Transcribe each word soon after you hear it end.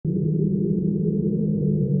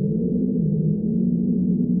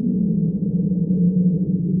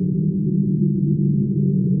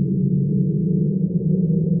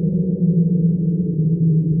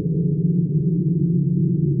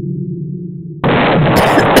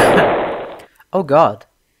Oh god.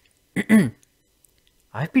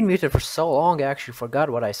 I've been muted for so long I actually forgot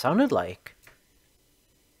what I sounded like.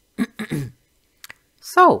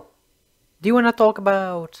 So, do you want to talk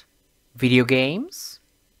about video games?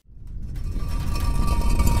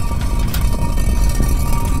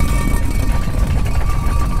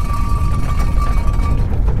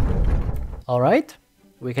 Alright,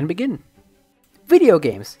 we can begin. Video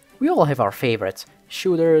games. We all have our favorites.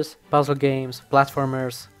 Shooters, puzzle games,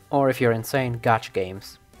 platformers, or if you're insane, gacha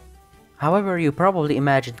games. However, you probably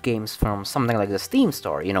imagined games from something like the Steam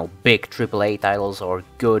store, you know, big AAA titles or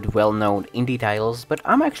good, well-known indie titles, but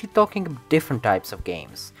I'm actually talking about different types of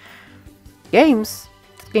games. Games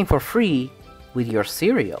that came for free with your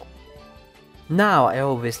cereal. Now, I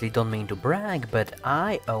obviously don't mean to brag, but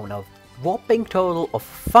I own a whopping total of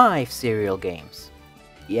 5 cereal games.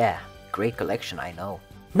 Yeah, great collection, I know.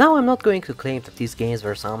 Now, I'm not going to claim that these games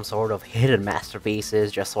were some sort of hidden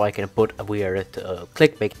masterpieces just so I can put a weird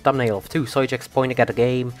clickbait thumbnail of 2 Sojaks pointing at a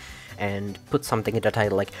game and put something in the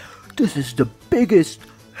title like, "This is the biggest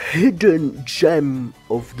hidden gem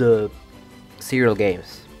of the cereal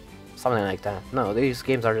games." Something like that. No, these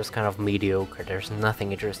games are just kind of mediocre, there's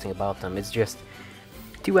nothing interesting about them, it's just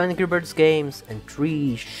 2 Angry Birds games and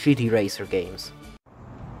 3 shitty racer games.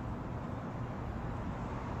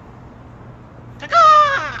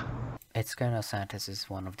 It's kinda sad this is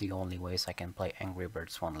one of the only ways I can play Angry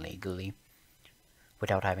Birds 1 legally,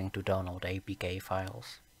 without having to download APK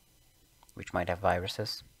files, which might have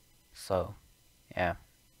viruses. So, yeah,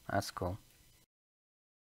 that's cool.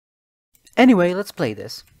 Anyway, let's play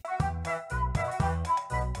this.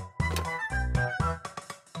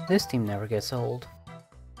 This team never gets old.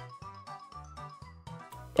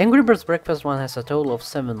 Angry Birds Breakfast 1 has a total of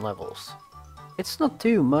 7 levels. It's not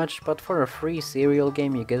too much, but for a free cereal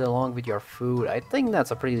game you get along with your food, I think that's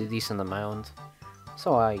a pretty decent amount.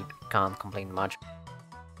 So I can't complain much.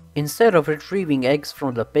 Instead of retrieving eggs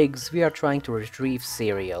from the pigs, we are trying to retrieve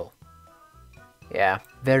cereal. Yeah,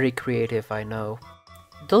 very creative, I know.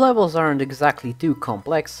 The levels aren't exactly too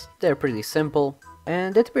complex, they're pretty simple,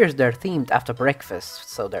 and it appears they're themed after breakfast,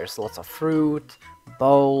 so there's lots of fruit,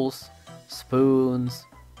 bowls, spoons,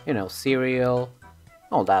 you know, cereal,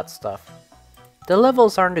 all that stuff. The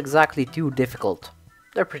levels aren't exactly too difficult.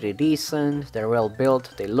 They're pretty decent, they're well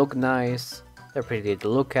built, they look nice, they're pretty to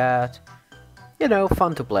look at, you know,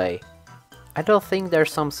 fun to play. I don't think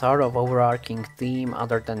there's some sort of overarching theme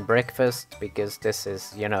other than breakfast, because this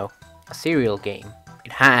is, you know, a cereal game.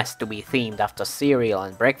 It has to be themed after cereal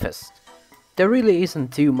and breakfast. There really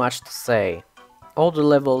isn't too much to say. All the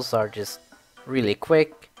levels are just really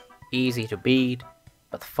quick, easy to beat,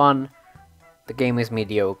 but fun. The game is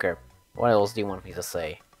mediocre. What else do you want me to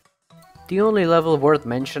say? The only level worth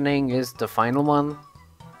mentioning is the final one.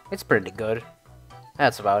 It's pretty good.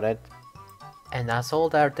 That's about it. And that's all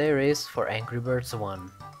that there is for Angry Birds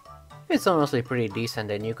 1. It's honestly pretty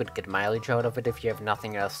decent and you could get mileage out of it if you have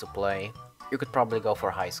nothing else to play. You could probably go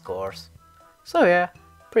for high scores. So yeah,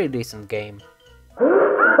 pretty decent game.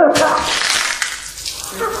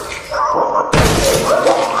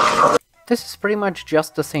 This is pretty much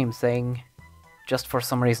just the same thing, just for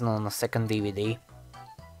some reason on a second DVD.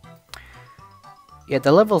 Yeah,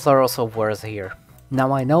 the levels are also worse here.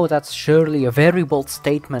 Now I know that's surely a very bold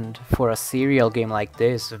statement for a serial game like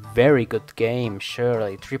this, a very good game,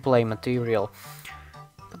 surely, AAA material.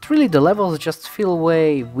 But really the levels just feel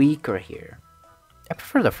way weaker here. I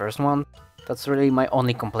prefer the first one, that's really my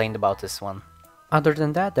only complaint about this one. Other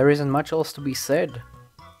than that, there isn't much else to be said.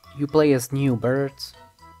 You play as new birds,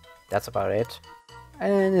 that's about it.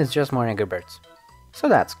 And it's just more Angry Birds. So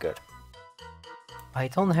that's good. I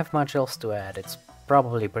don't have much else to add, it's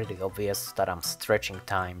probably pretty obvious that I'm stretching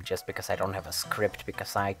time just because I don't have a script,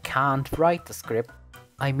 because I can't write the script.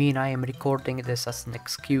 I mean, I am recording this as an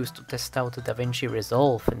excuse to test out the DaVinci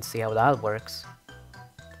Resolve and see how that works.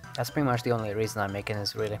 That's pretty much the only reason I'm making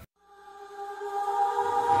this, really.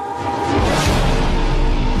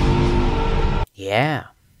 Yeah,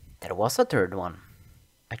 there was a third one.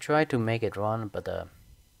 I tried to make it run, but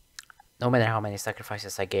no matter how many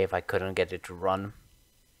sacrifices I gave, I couldn't get it to run.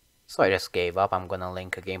 So I just gave up. I'm gonna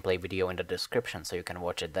link a gameplay video in the description so you can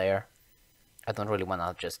watch it there. I don't really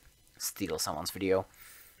wanna just steal someone's video.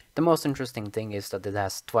 The most interesting thing is that it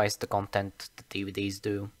has twice the content the DVDs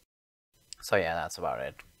do. So yeah, that's about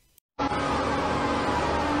it.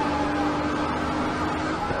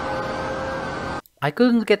 I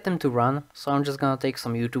couldn't get them to run, so I'm just gonna take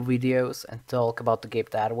some YouTube videos and talk about the game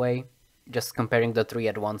that way. Just comparing the 3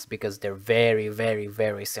 at once because they're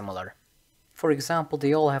very similar. For example,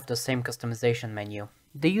 they all have the same customization menu.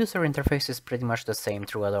 The user interface is pretty much the same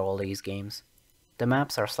throughout all these games. The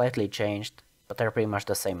maps are slightly changed, but they're pretty much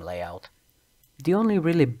the same layout. The only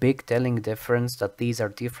really big telling difference that these are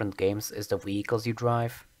different games is the vehicles you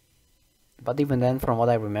drive. But even then, from what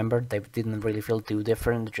I remembered, they didn't really feel too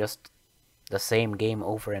different, just the same game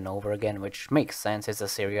over and over again, which makes sense, it's a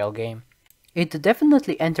serial game. It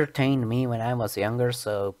definitely entertained me when I was younger,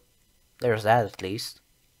 so there's that at least.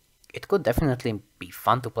 It could definitely be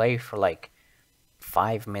fun to play for like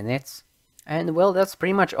 5 minutes. And well, that's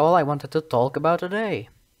pretty much all I wanted to talk about today.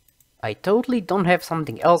 I totally don't have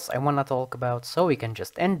something else I wanna talk about, so we can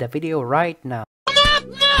just end the video right now.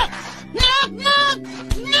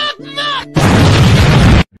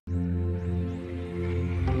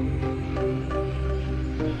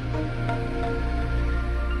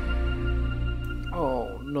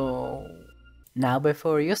 Oh no. Now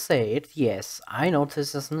before you say it, yes, I know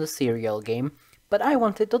this isn't a serial game, but I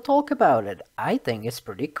wanted to talk about it. I think it's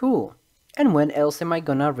pretty cool. And when else am I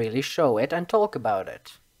gonna really show it and talk about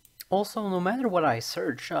it? Also, no matter what I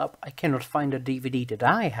search up, I cannot find the DVD that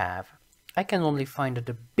I have. I can only find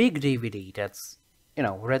the big DVD that's,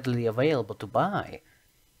 readily available to buy.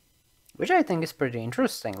 Which I think is pretty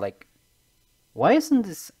interesting, like, why isn't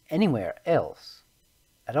this anywhere else?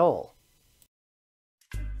 At all?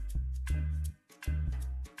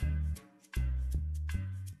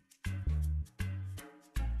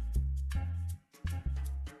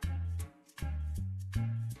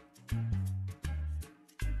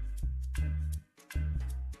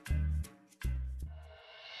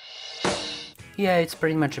 Yeah, it's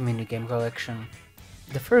pretty much a minigame collection.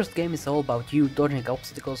 The first game is all about you dodging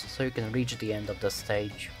obstacles so you can reach the end of the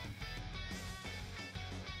stage.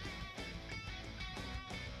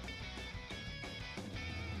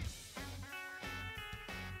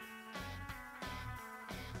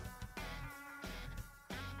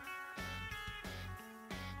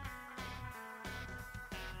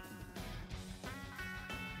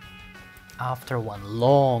 After one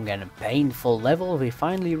long and painful level, we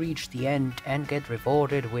finally reach the end and get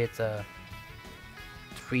rewarded with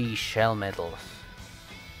 3 shell medals.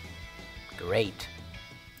 Great.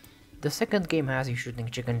 The second game has you shooting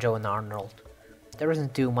Chicken Joe and Arnold. There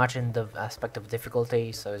isn't too much in the aspect of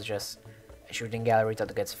difficulty, so it's just a shooting gallery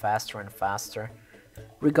that gets faster and faster.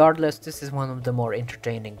 Regardless, this is one of the more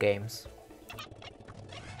entertaining games.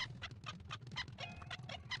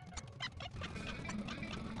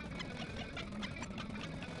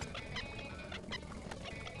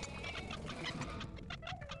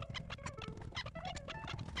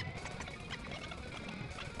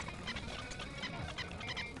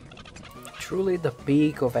 Truly the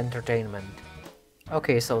peak of entertainment.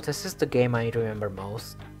 Okay, so this is the game I remember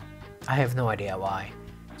most. I have no idea why.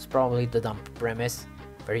 It's probably the dumb premise,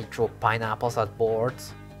 where you throw pineapples at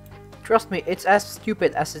boards. Trust me, it's as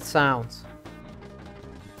stupid as it sounds.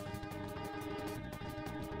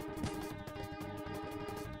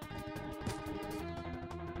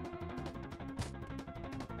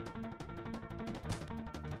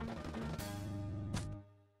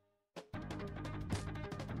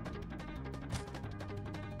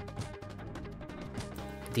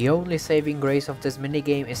 The only saving grace of this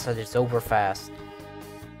minigame is that it's over fast.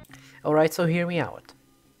 Alright, so hear me out.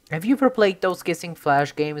 Have you ever played those kissing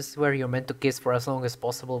flash games where you're meant to kiss for as long as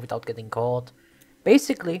possible without getting caught?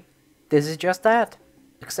 Basically, this is just that,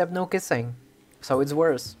 except no kissing, so it's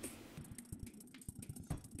worse.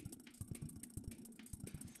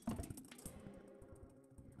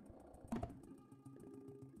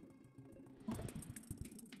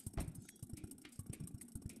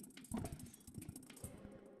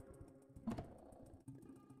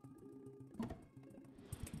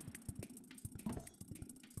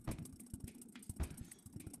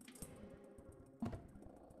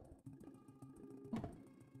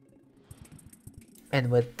 And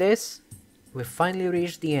with this, we finally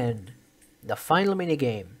reached the end. The final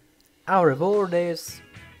minigame. Our reward is...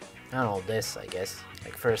 I don't know, this, I guess.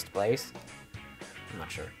 Like first place. I'm not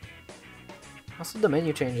sure. Also the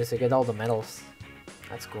menu changes, you get all the medals.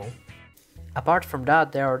 That's cool. Apart from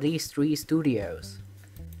that, there are these 3 studios.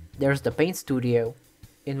 There's the paint studio,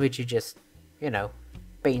 in which you just,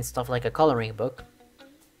 paint stuff like a coloring book.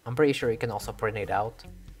 I'm pretty sure you can also print it out.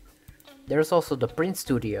 There's also the print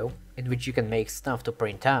studio, in which you can make stuff to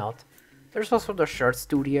print out. There's also the shirt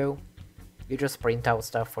studio. You just print out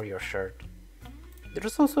stuff for your shirt.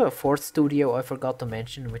 There's also a 4th studio I forgot to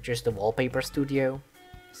mention, which is the wallpaper studio.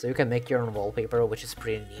 So you can make your own wallpaper, which is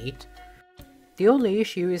pretty neat. The only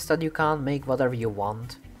issue is that you can't make whatever you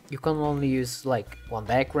want. You can only use like one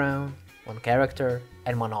background, one character,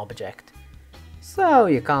 and one object. So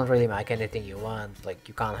you can't really make anything you want, like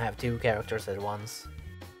you can't have 2 characters at once.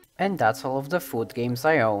 And that's all of the food games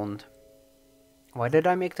I owned. Why did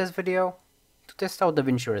I make this video? to test out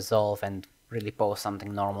DaVinci Resolve and really post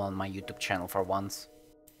something normal on my YouTube channel for once.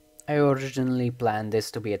 I originally planned this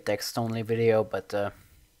to be a text-only video, but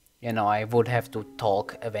you know, I would have to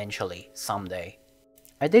talk eventually, someday.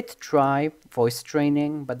 I did try voice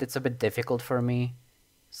training, but it's a bit difficult for me,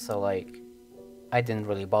 so like, I didn't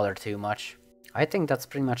really bother too much. I think that's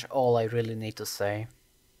pretty much all I really need to say.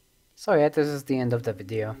 So yeah, this is the end of the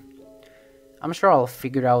video. I'm sure I'll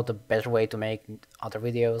figure out a better way to make other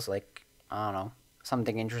videos, like, I don't know,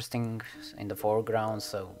 something interesting in the foreground,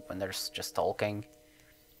 so when there's just talking,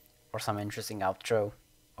 or some interesting outro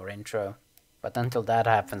or intro. But until that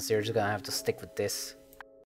happens, you're just gonna have to stick with this.